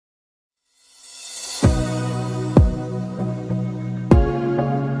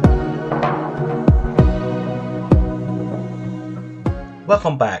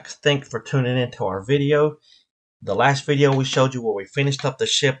Welcome back. Thanks for tuning into our video. The last video we showed you where we finished up the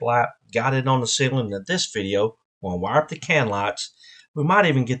shiplap, got it on the ceiling. In this video, we'll wire up the can lights. We might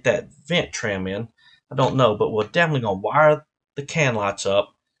even get that vent trim in. I don't know, but we're definitely going to wire the can lights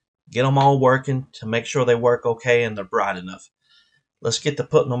up, get them all working to make sure they work okay and they're bright enough. Let's get to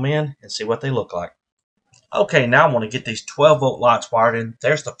putting them in and see what they look like. Okay, now I want to get these 12-volt lights wired in.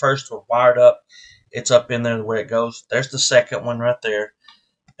 There's the first one wired up. It's up in there where it goes. There's the second one right there.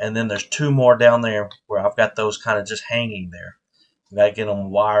 And then there's two more down there where I've got those kind of just hanging there. I've got to get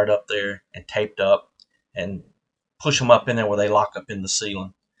them wired up there and taped up and push them up in there where they lock up in the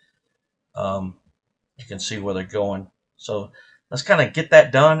ceiling. You can see where they're going. So let's kind of get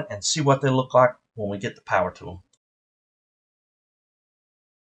that done and see what they look like when we get the power to them.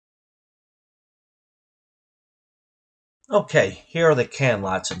 Okay, here are the can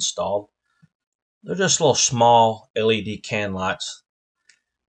lights installed. They're just little small LED can lights.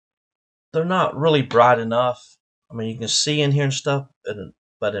 They're not really bright enough. I mean, you can see in here and stuff,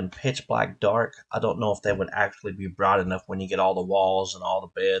 but in pitch black dark, I don't know if they would actually be bright enough when you get all the walls and all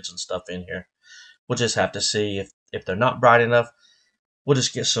the beds and stuff in here. We'll just have to see. If they're not bright enough, we'll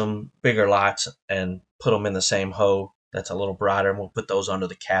just get some bigger lights and put them in the same hole that's a little brighter, and we'll put those under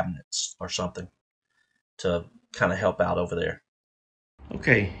the cabinets or something to kind of help out over there.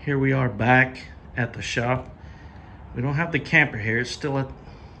 Okay, here we are back at the shop. We don't have the camper here. It's still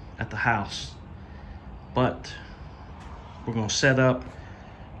at the house, but we're going to set up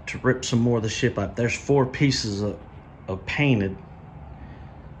to rip some more of the shiplap. There's 4 pieces of painted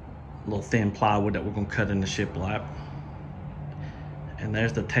little thin plywood that we're going to cut in the shiplap, and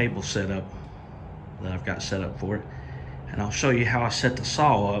there's the table set up that I've got set up for it. And I'll show you how I set the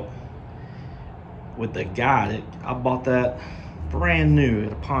saw up with the guide. I bought that brand new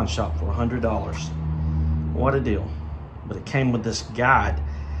at a pawn shop for $100. What a deal. But it came with this guide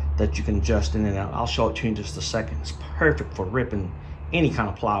that you can adjust in and out. I'll show it to you in just a second. It's perfect for ripping any kind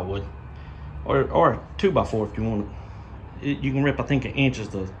of plywood, or a 2x4 if you want it. You can rip, I think, 1 inch is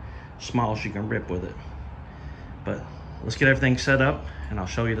the smallest you can rip with it. But let's get everything set up and I'll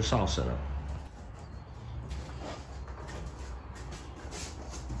show you the saw setup.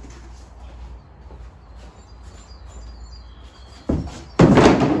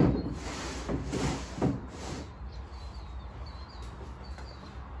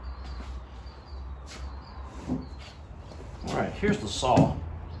 Alright, here's the saw,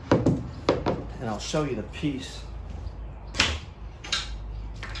 and I'll show you the piece.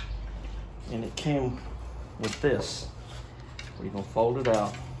 And it came with this, where you're going to fold it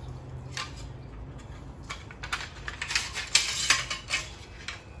out.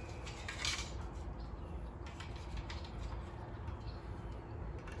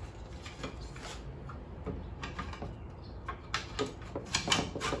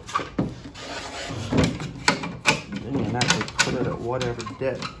 Actually put it at whatever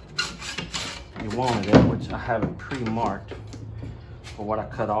depth you want it at, which I have it pre-marked for what I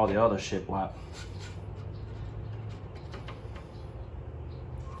cut all the other shiplap.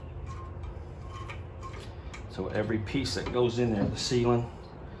 So every piece that goes in there, the ceiling,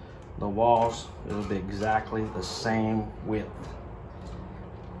 the walls, it'll be exactly the same width.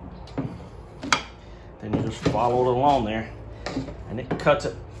 Then you just follow it along there, and it cuts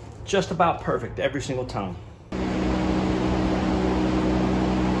it just about perfect every single time.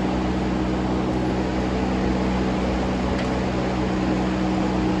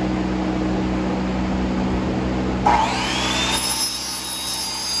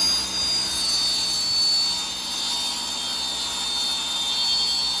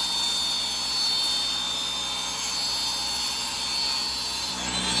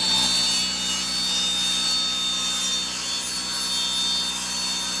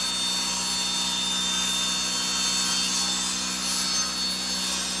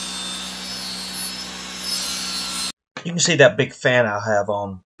 You can see that big fan I have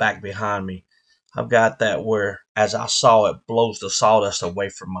on back behind me. I've got that where, as I saw, it blows the sawdust away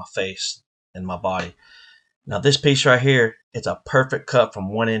from my face and my body. Now this piece right here, it's a perfect cut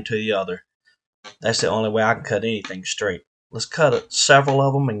from one end to the other. That's the only way I can cut anything straight. Let's cut several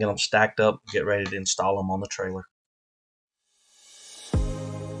of them and get them stacked up, get ready to install them on the trailer.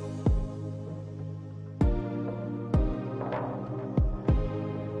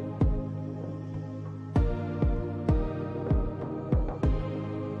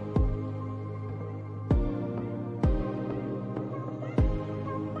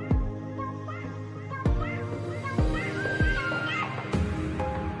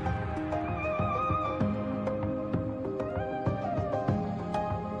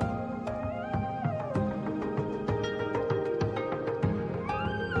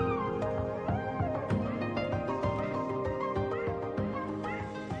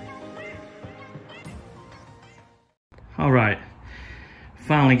 All right,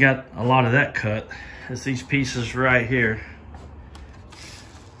 finally got a lot of that cut. It's these pieces right here.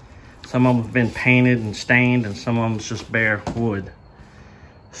 Some of them have been painted and stained, and some of them is just bare wood.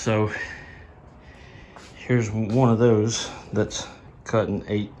 So here's one of those that's cut in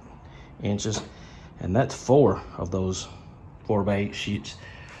 8 inches, and that's 4 of those 4x8 sheets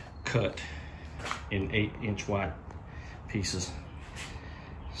cut in 8-inch wide pieces.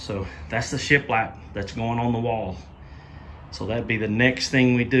 So that's the shiplap that's going on the wall. So that'd be the next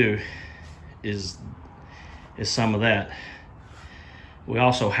thing we do is some of that. We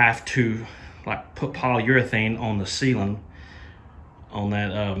also have to like put polyurethane on the ceiling on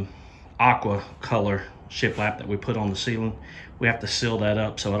that aqua color shiplap that we put on the ceiling. We have to seal that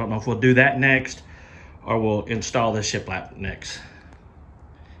up. So I don't know if we'll do that next or we'll install the shiplap next.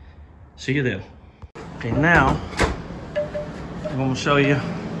 See you then. Okay, now I'm going to show you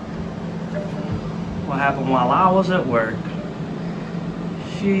what happened while I was at work.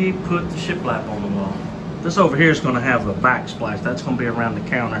 She put the shiplap on the wall. This over here is going to have a backsplash. That's going to be around the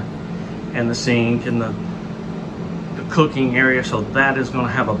counter and the sink and the cooking area. So that is going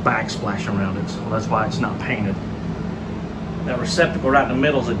to have a backsplash around it. So that's why it's not painted. That receptacle right in the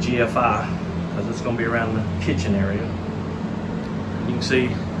middle is a GFI because it's going to be around the kitchen area. You can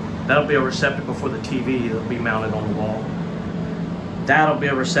see that'll be a receptacle for the TV that'll be mounted on the wall. That'll be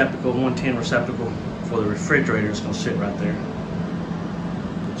a receptacle, 110 receptacle for the refrigerator. It's going to sit right there.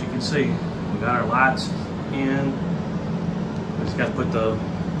 But you can see we got our lights in. We just got to put the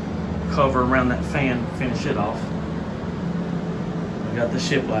cover around that fan to finish it off. We got the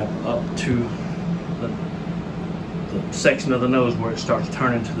shiplap up to the section of the nose where it starts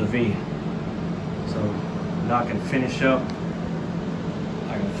turning to the V. So now I can finish up.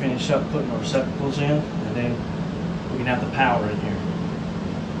 Putting the receptacles in, and then we can have the power in here.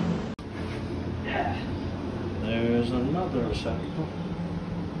 Yeah. There's another receptacle.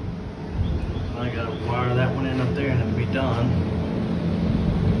 I gotta wire that one in up there and it'll be done.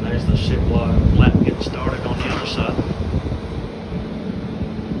 There's the shiplap getting started on the other side.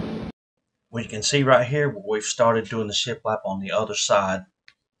 Well, you can see right here we've started doing the shiplap on the other side,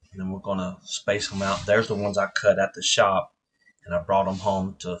 and then we're gonna space them out. There's the ones I cut at the shop, and I brought them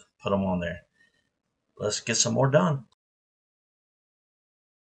home to put them on there. Let's get some more done.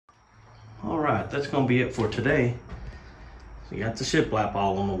 All right, that's gonna be it for today. So you got the shiplap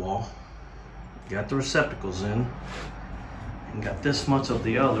all on the wall. You got the receptacles in. And got this much of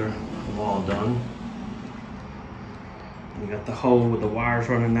the other wall done. You got the hole with the wires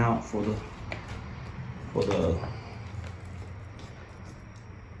running out for the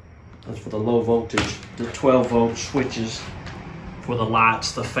that's for the low voltage, the 12 volt switches for the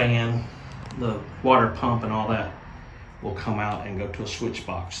lights, the fan, the water pump, and all that will come out and go to a switch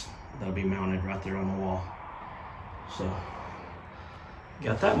box that'll be mounted right there on the wall. So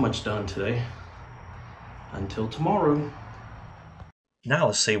got that much done today. Until tomorrow. Now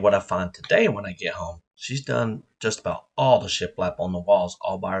let's see what I find today when I get home. She's done just about all the shiplap on the walls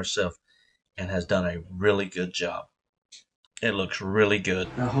all by herself and has done a really good job. It looks really good.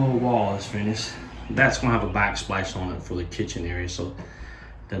 The whole wall is finished. That's gonna have a backsplash on it for the kitchen area, so it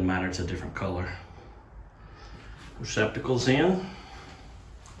doesn't matter, it's a different color. Receptacles in.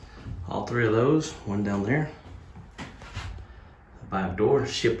 All 3 of those, one down there. The back door,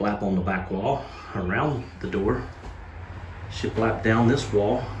 shiplap on the back wall, around the door. Shiplap down this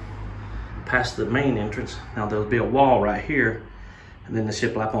wall, past the main entrance. Now there'll be a wall right here, and then the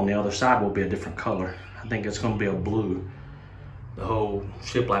shiplap on the other side will be a different color. I think it's gonna be a blue. The whole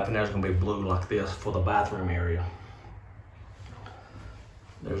shiplap in there is gonna be blue like this for the bathroom area.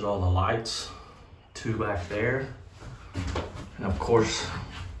 There's all the lights, 2 back there. And of course,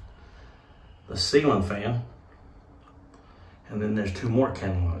 the ceiling fan. And then there's 2 more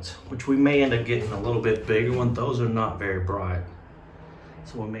candle lights, which we may end up getting a little bit bigger one. Those are not very bright.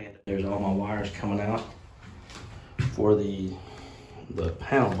 So we may end up, there's all my wires coming out for the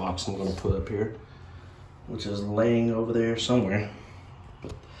panel box I'm gonna put up here, which is laying over there somewhere.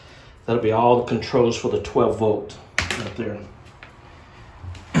 But that'll be all the controls for the 12 volt right there.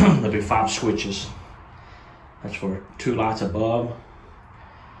 There'll be 5 switches. That's for 2 lights above.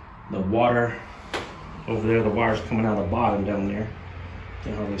 The water over there, the wires coming out of the bottom down there.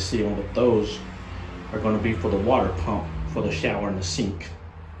 Can't hardly see them, but those are going to be for the water pump for the shower and the sink.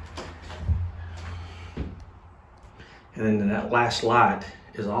 And then that last light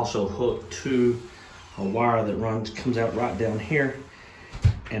is also hooked to a wire that comes out right down here,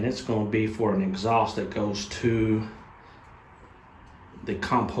 and it's going to be for an exhaust that goes to the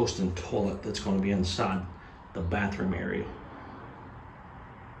composting toilet that's going to be inside the bathroom area.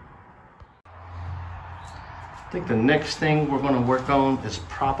 I think the next thing we're going to work on is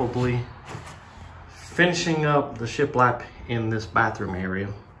probably finishing up the shiplap in this bathroom area.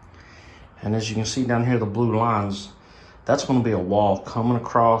 And as you can see down here, the blue lines, that's going to be a wall coming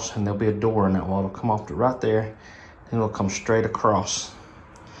across, and there'll be a door in that wall. It'll come off to right there, and it'll come straight across.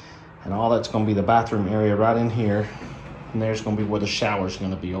 And all that's going to be the bathroom area right in here. And there's going to be where the shower's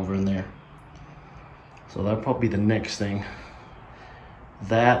going to be over in there. So that'll probably be the next thing.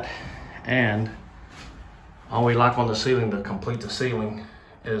 That, and all we like on the ceiling to complete the ceiling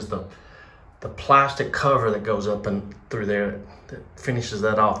is the plastic cover that goes up and through there that finishes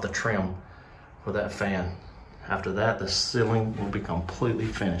that off, the trim for that fan. After that, the ceiling will be completely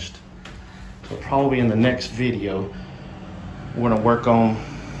finished. So probably in the next video, we're gonna work on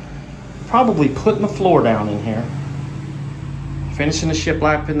probably putting the floor down in here, finishing the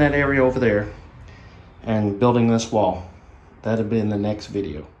shiplap in that area over there, and building this wall. That'll be in the next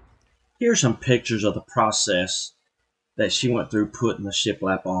video. Here's some pictures of the process that she went through putting the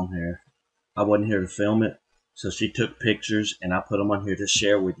shiplap on here. I wasn't here to film it, so she took pictures and I put them on here to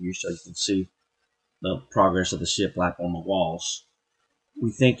share with you so you can see the progress of the shiplap on the walls.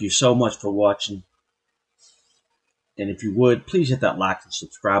 We thank you so much for watching. And if you would, please hit that like and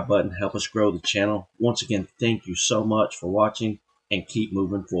subscribe button. Help us grow the channel. Once again, thank you so much for watching and keep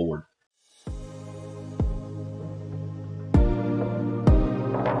moving forward.